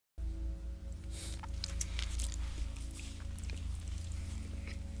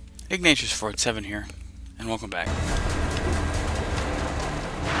Ignatius47 here, and welcome back.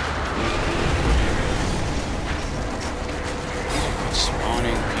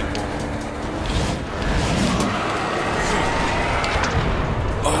 Spawning people.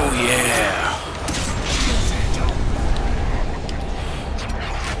 Oh yeah!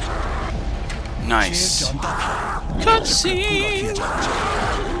 Nice. Cutscene!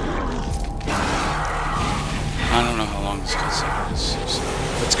 I don't know how long this cutscene is, so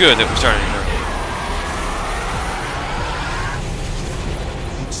it's good that we started it early.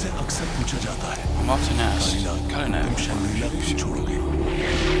 I'm often asked, the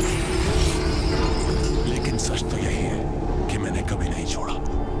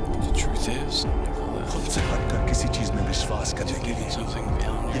truth is, something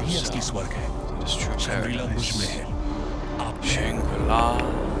beyond yourself. It is true paradise. Shangri-La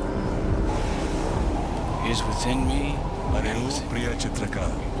is within me. And within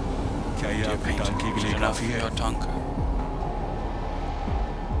dear painter, is it enough for your Thangka?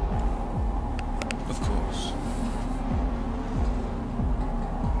 Of course.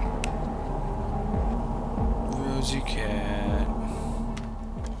 Rosie cat.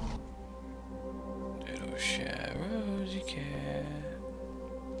 Little shy Rosie cat.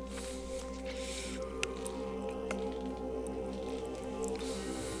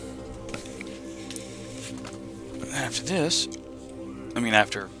 After this,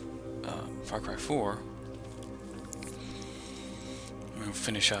 after Far Cry 4, I'm going to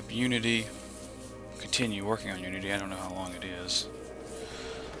finish up Unity, continue working on Unity. I don't know how long it is.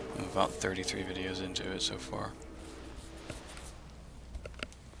 I'm about 33 videos into it so far.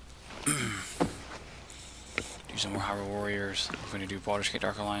 Do some more Hyrule Warriors. I'm going to do Baldur's Gate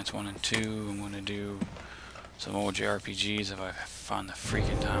Dark Alliance 1 and 2. I'm going to do some old JRPGs if I find the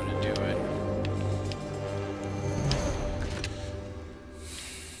freaking time to do it.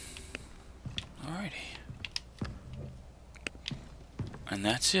 And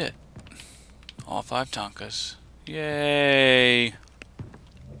that's it. All 5 Thangkas. Yay!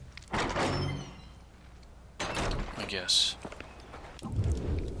 I guess.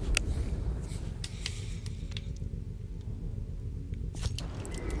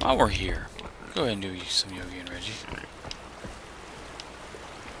 While we're here, go ahead and do some Yogi and Reggie.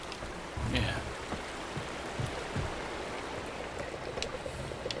 Yeah.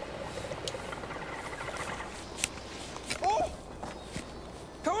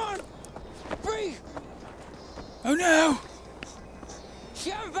 Oh no!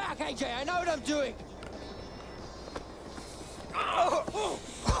 Get back, AJ! I know what I'm doing!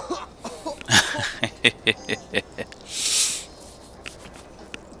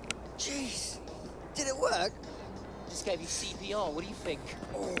 Jeez! Did it work? Just gave you CPR, what do you think?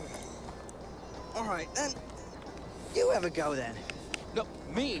 Oh. Alright then. You have a go then. No,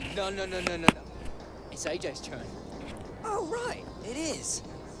 me? No. It's AJ's turn. Oh right, it is.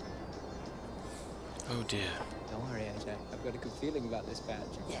 Oh dear. Don't worry, AJ. I've got a good feeling about this badge.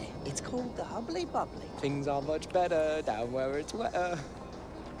 Yeah, it's called the Hubbly Bubbly. Things are much better down where it's wetter.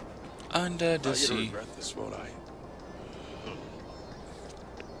 Under the sea. I'm gonna regret this, won't I?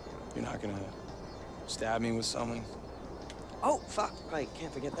 You're not gonna stab me with something? Oh, fuck. Right,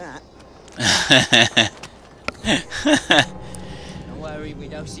 can't forget that. Don't worry, we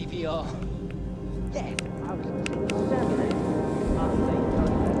know CPR. Yeah, I was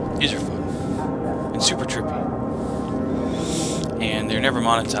These are fun. And super trippy. And they're never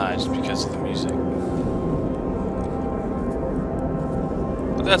monetized because of the music.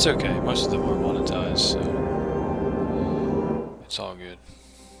 But that's okay. Most of them are monetized, so it's all good.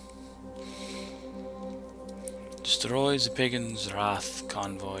 Destroys the pagan's wrath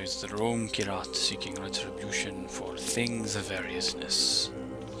convoys the Rome Kirat seeking retribution for things of variousness.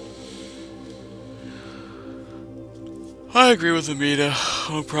 I agree with Amita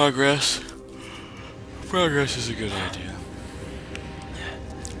on progress. Progress is a good idea.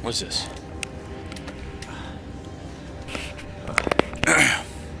 What's this?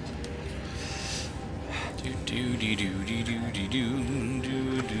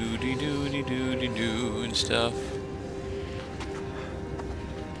 Do and stuff.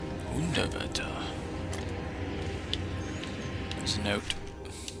 There's a note.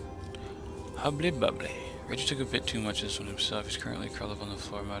 Hubbly bubbly. Reggie took a bit too much of this one himself. He's currently curled up on the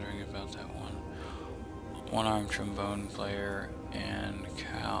floor muttering about that one-armed trombone player and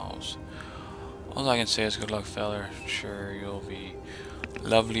cows. All I can say is good luck, feller. Sure, you'll be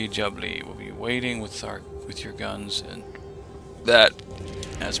lovely jubbly. We'll be waiting with your guns and that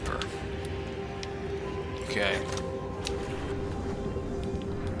as per. Okay.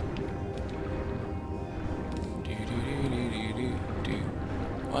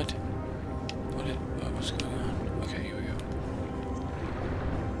 What?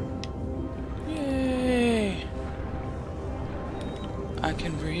 I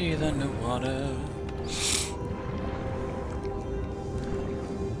can breathe underwater.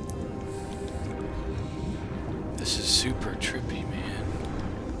 This is super trippy, man.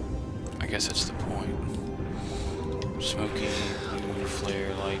 I guess that's the point. Smoky, blue,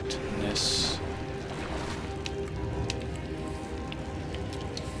 flare, lightness.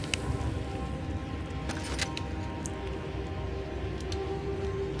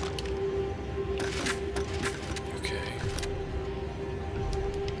 Okay.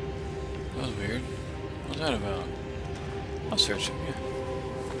 That was weird. What's that about? I'll search it, yeah.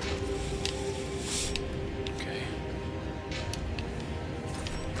 Okay.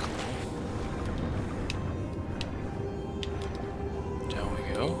 Down we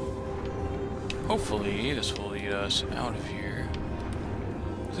go. Hopefully, this will lead us out of here.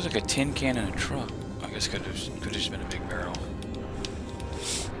 There's like a tin can in a truck. I guess could have just been a big barrel.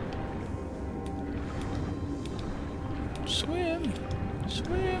 Swim!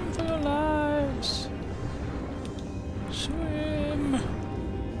 Swim for your lives! Swim!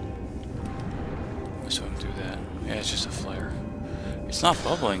 I swim through that. Yeah, it's just a flare. It's not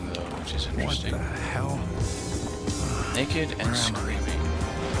bubbling though, which is interesting. What the hell? Naked and screaming.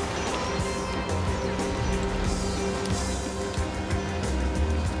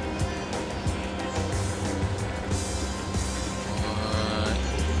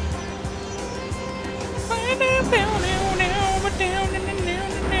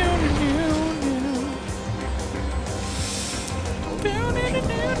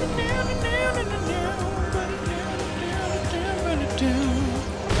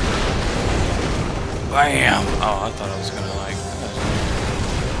 Bam! Oh, I thought I was gonna like.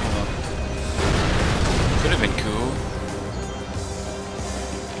 Could have been cool.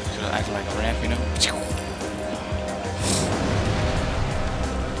 Could have acted like a ramp, you know?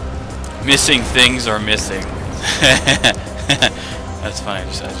 Missing things are missing. That's funny. I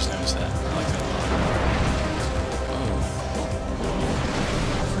just noticed that. I like that a lot. Oh.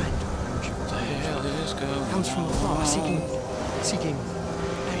 What the hell is going Comes from afar, seeking.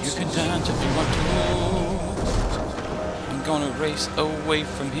 You can dance if you want to. I'm gonna race away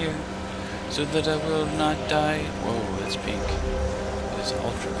from here so that I will not die. Whoa, that's pink. That is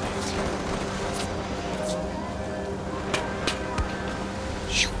ultra pink.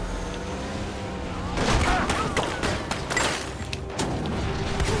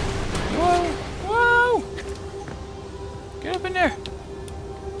 Whoa! Whoa! Get up in there!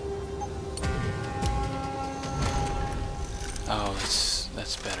 Oh,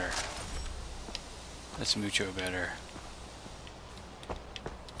 that's better. That's mucho better.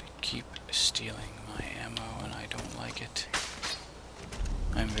 They keep stealing my ammo and I don't like it.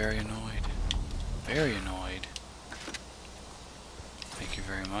 I'm very annoyed. Very annoyed. Thank you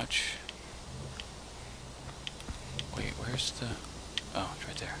very much. Wait, where's the... Oh, it's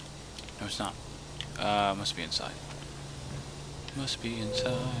right there. No, it's not. Must be inside. Must be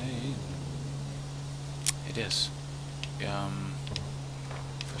inside. It is.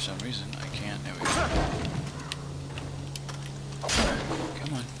 For some reason, I can't. There we go.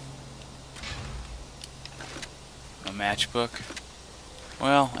 Come on. A matchbook?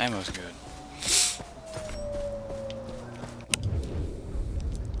 Well, ammo's good.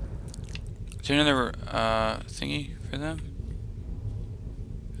 Is there another, thingy for them?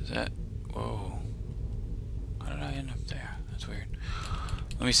 Is that... Whoa. How did I end up there? That's weird.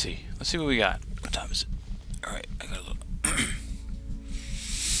 Let me see. Let's see what we got. What time is it? Alright, I got a little...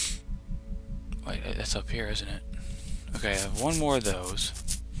 Wait, that's up here, isn't it? Okay, I have one more of those.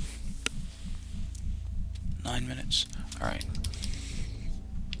 9 minutes. Alright.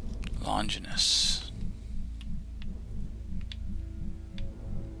 Longinus.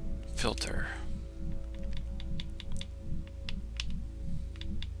 Filter.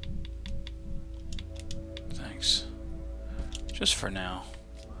 Thanks. Just for now.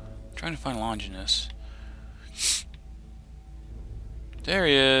 I'm trying to find Longinus. There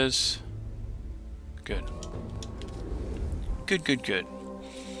he is. Good. Good.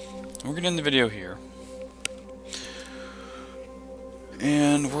 We're gonna end the video here.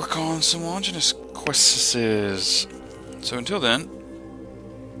 And work on some Longinus quests. So until then,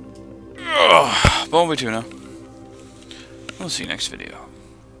 Bomba Tuna. We'll see you next video.